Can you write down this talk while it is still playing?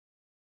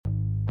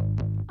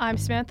I'm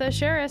Samantha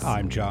Sherris.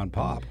 I'm John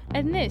Pop.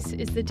 And this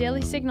is the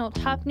Daily Signal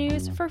top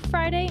news for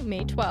Friday,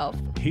 May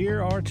 12th.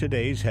 Here are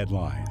today's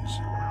headlines.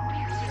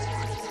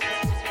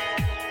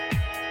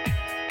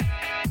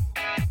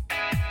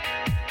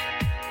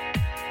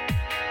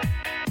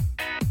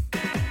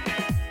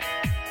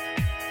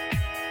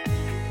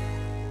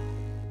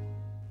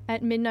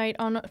 At midnight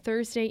on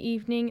Thursday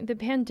evening, the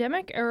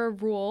pandemic-era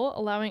rule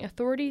allowing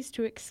authorities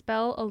to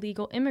expel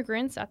illegal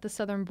immigrants at the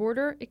southern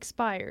border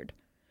expired.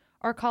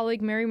 Our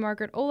colleague Mary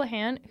Margaret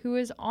Olahan, who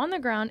is on the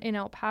ground in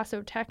El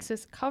Paso,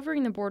 Texas,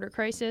 covering the border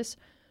crisis,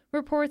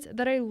 reports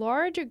that a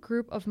large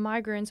group of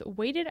migrants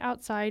waited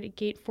outside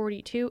Gate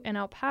 42 in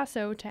El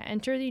Paso to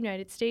enter the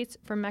United States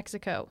from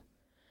Mexico.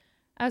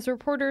 As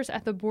reporters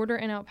at the border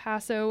in El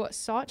Paso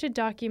sought to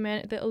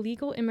document the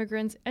illegal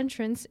immigrants'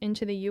 entrance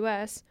into the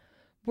U.S.,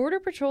 Border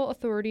Patrol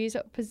authorities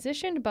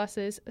positioned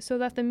buses so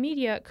that the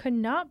media could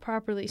not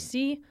properly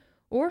see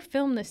or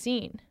film the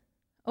scene.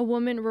 A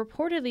woman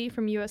reportedly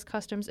from U.S.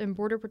 Customs and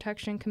Border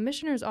Protection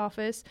Commissioner's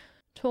Office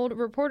told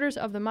reporters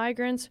of the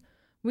migrants,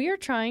 "We are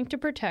trying to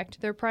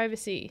protect their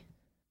privacy."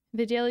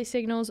 The Daily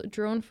Signal's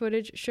drone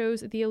footage shows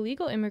the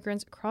illegal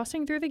immigrants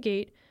crossing through the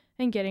gate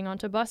and getting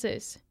onto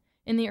buses.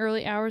 In the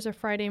early hours of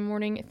Friday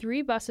morning,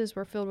 3 buses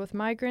were filled with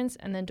migrants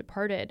and then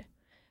departed.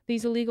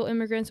 These illegal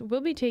immigrants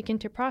will be taken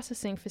to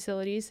processing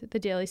facilities, the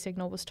Daily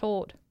Signal was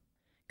told.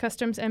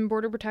 Customs and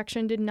Border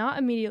Protection did not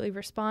immediately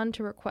respond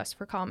to requests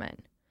for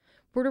comment.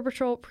 Border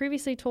Patrol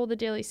previously told the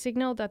Daily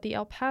Signal that the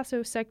El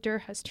Paso sector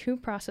has 2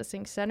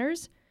 processing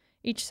centers,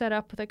 each set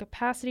up with a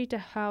capacity to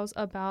house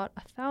about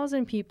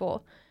 1,000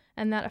 people,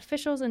 and that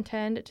officials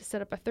intend to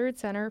set up a 3rd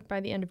center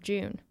by the end of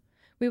June.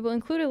 We will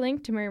include a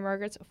link to Mary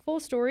Margaret's full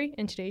story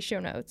in today's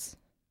show notes.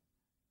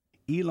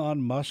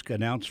 Elon Musk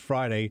announced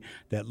Friday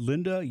that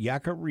Linda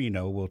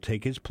Yaccarino will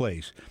take his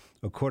place.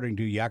 According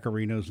to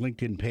Yaccarino's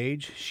LinkedIn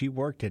page, she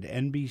worked at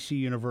NBC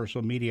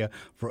Universal Media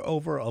for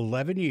over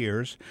 11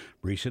 years,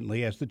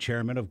 recently as the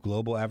chairman of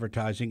Global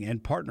Advertising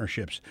and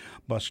Partnerships.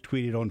 Musk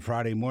tweeted on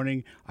Friday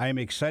morning, "I am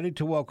excited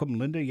to welcome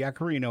Linda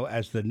Yaccarino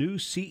as the new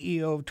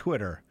CEO of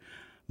Twitter.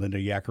 Linda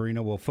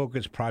Yaccarino will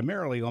focus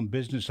primarily on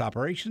business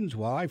operations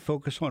while I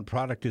focus on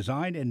product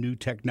design and new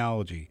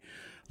technology.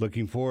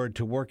 Looking forward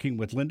to working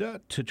with Linda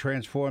to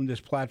transform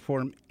this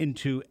platform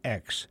into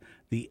X,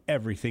 the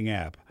Everything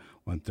app."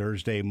 On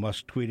Thursday,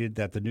 Musk tweeted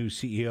that the new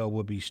CEO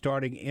will be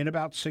starting in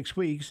about 6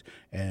 weeks,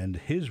 and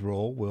his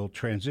role will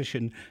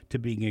transition to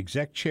being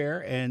exec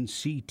chair and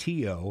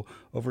CTO,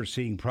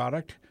 overseeing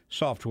product,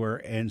 software,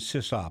 and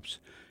sysops.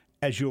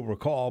 As you'll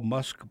recall,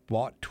 Musk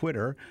bought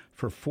Twitter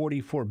for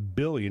 $44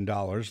 billion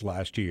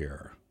last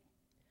year.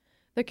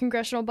 The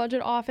Congressional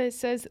Budget Office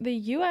says the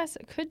U.S.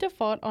 could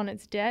default on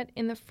its debt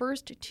in the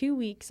first 2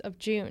 weeks of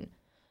June.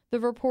 The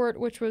report,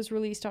 which was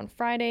released on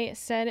Friday,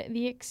 said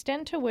the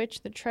extent to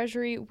which the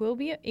Treasury will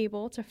be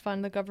able to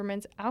fund the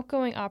government's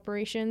outgoing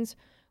operations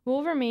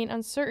will remain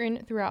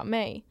uncertain throughout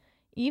May,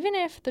 even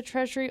if the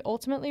Treasury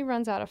ultimately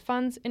runs out of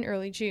funds in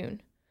early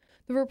June.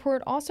 The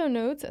report also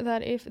notes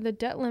that if the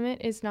debt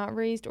limit is not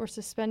raised or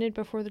suspended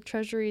before the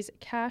Treasury's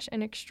cash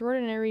and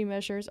extraordinary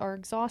measures are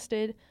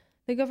exhausted,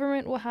 the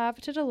government will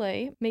have to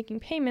delay making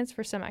payments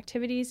for some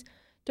activities,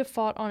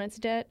 default on its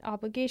debt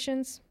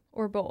obligations,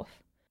 or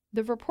both.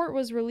 The report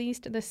was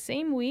released the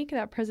same week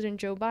that President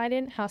Joe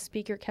Biden, House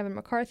Speaker Kevin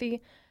McCarthy,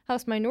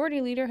 House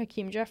Minority Leader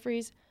Hakeem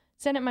Jeffries,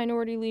 Senate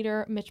Minority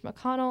Leader Mitch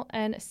McConnell,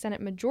 and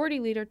Senate Majority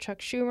Leader Chuck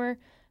Schumer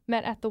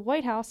met at the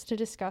White House to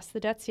discuss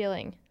the debt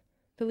ceiling.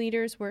 The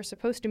leaders were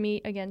supposed to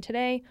meet again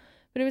today,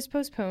 but it was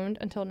postponed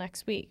until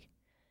next week.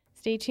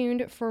 Stay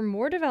tuned for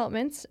more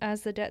developments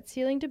as the debt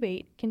ceiling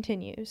debate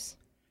continues.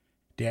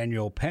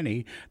 Daniel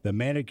Penny, the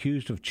man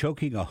accused of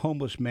choking a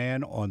homeless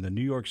man on the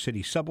New York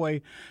City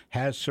subway,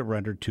 has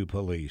surrendered to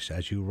police.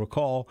 As you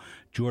recall,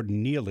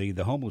 Jordan Neely,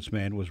 the homeless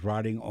man, was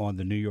riding on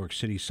the New York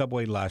City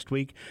subway last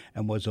week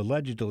and was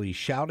allegedly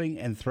shouting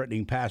and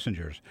threatening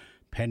passengers.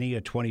 Penny,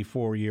 a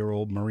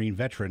 24-year-old Marine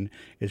veteran,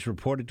 is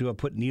reported to have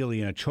put Neely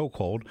in a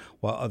chokehold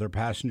while other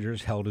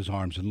passengers held his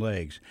arms and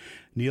legs.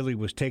 Neely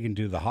was taken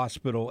to the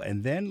hospital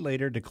and then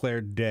later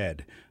declared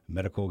dead.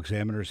 Medical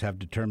examiners have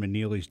determined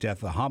Neely's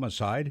death a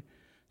homicide,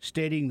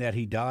 stating that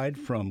he died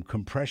from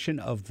compression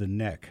of the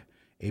neck.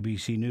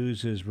 ABC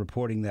News is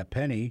reporting that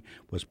Penny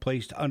was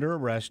placed under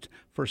arrest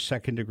for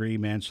second-degree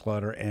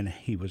manslaughter and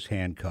he was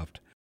handcuffed.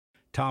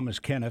 Thomas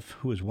Kenneth,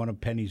 who is one of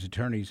Penny's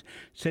attorneys,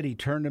 said he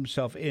turned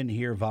himself in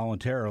here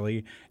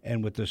voluntarily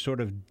and with the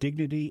sort of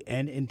dignity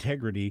and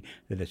integrity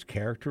that is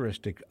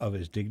characteristic of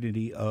his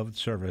dignity of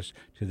service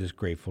to this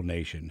grateful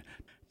nation.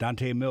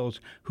 Dante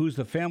Mills, who's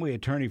the family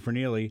attorney for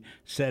Neely,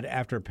 said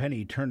after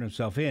Penny turned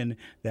himself in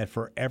that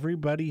for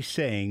everybody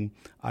saying,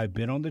 "I've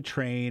been on the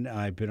train,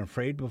 I've been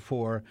afraid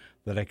before,"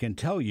 that I can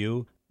tell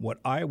you what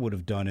I would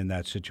have done in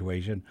that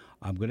situation.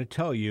 I'm going to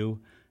tell you,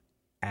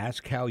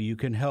 ask how you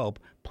can help.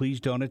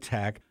 Please don't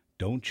attack,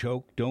 don't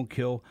choke, don't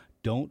kill,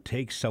 don't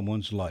take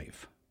someone's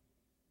life.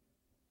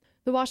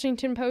 The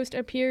Washington Post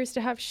appears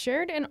to have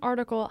shared an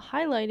article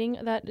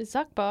highlighting that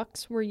Zuck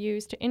bucks were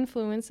used to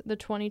influence the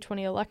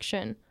 2020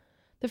 election.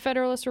 The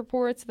Federalist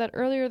reports that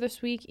earlier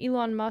this week,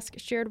 Elon Musk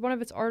shared one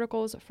of its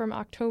articles from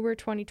October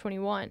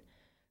 2021.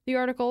 The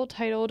article,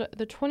 titled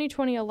 "The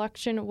 2020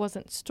 Election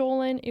Wasn't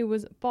Stolen, It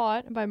Was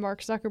Bought" by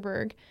Mark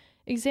Zuckerberg,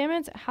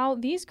 examines how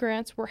these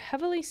grants were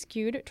heavily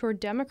skewed toward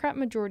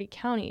Democrat-majority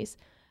counties,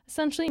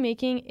 essentially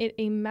making it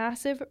a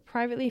massive,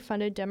 privately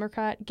funded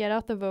Democrat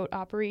get-out-the-vote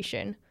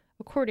operation,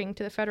 according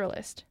to the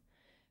Federalist.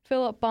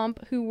 Philip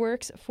Bump, who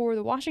works for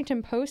the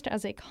Washington Post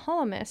as a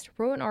columnist,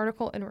 wrote an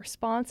article in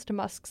response to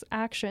Musk's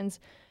actions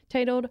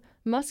titled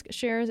 "Musk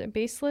Shares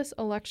Baseless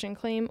Election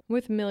Claim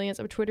with Millions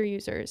of Twitter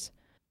Users."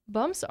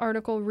 Bump's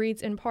article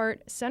reads in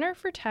part, "Center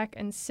for Tech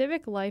and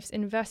Civic Life's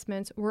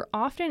investments were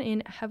often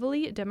in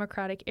heavily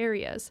Democratic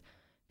areas,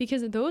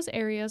 because those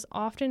areas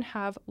often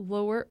have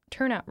lower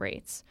turnout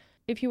rates.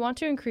 If you want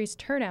to increase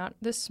turnout,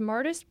 the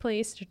smartest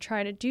place to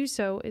try to do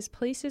so is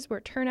places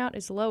where turnout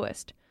is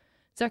lowest."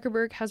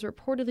 Zuckerberg has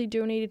reportedly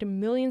donated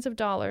millions of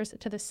dollars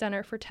to the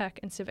Center for Tech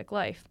and Civic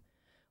Life.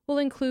 We'll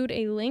include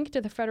a link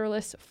to the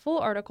Federalist's full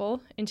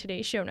article in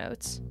today's show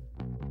notes.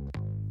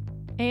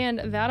 And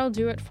that'll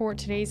do it for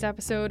today's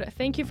episode.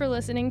 Thank you for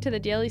listening to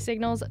the Daily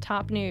Signal's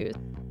top news.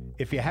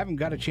 If you haven't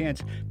got a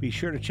chance, be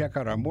sure to check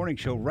out our morning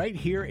show right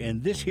here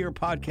in this here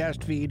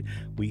podcast feed.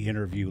 We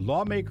interview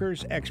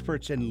lawmakers,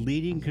 experts, and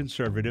leading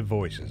conservative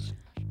voices.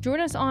 Join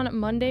us on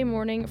Monday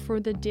morning for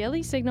the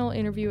Daily Signal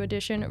interview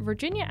edition.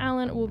 Virginia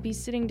Allen will be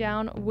sitting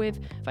down with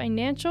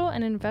financial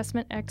and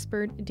investment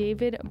expert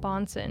David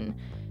Bahnsen.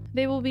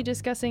 They will be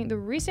discussing the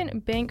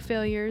recent bank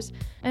failures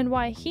and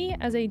why he,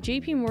 as a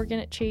JP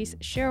Morgan Chase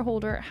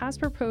shareholder, has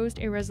proposed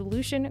a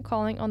resolution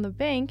calling on the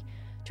bank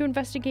to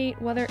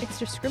investigate whether it's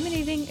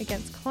discriminating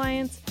against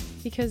clients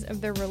because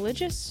of their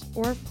religious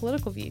or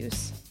political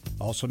views.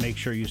 Also, make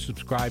sure you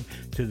subscribe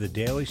to the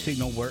Daily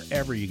Signal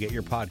wherever you get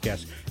your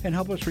podcasts and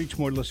help us reach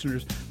more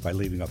listeners by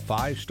leaving a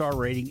 5-star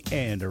rating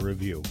and a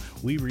review.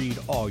 We read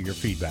all your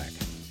feedback.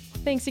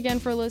 Thanks again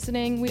for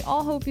listening. We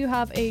all hope you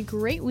have a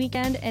great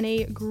weekend and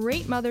a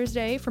great Mother's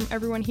Day from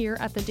everyone here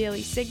at the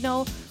Daily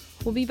Signal.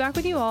 We'll be back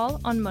with you all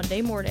on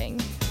Monday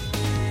morning.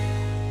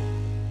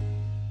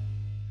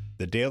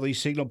 The Daily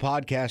Signal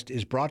podcast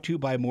is brought to you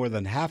by more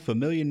than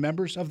 500,000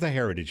 members of the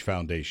Heritage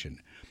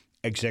Foundation.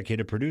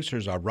 Executive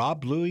producers are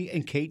Rob Bluey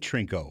and Kate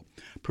Trinko.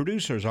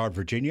 Producers are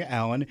Virginia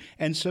Allen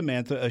and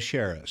Samantha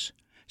Asheris.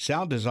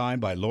 Sound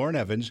design by Lauren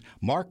Evans,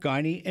 Mark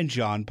Guiney, and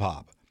John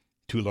Popp.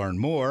 To learn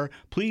more,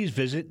 please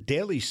visit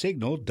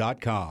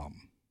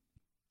dailysignal.com.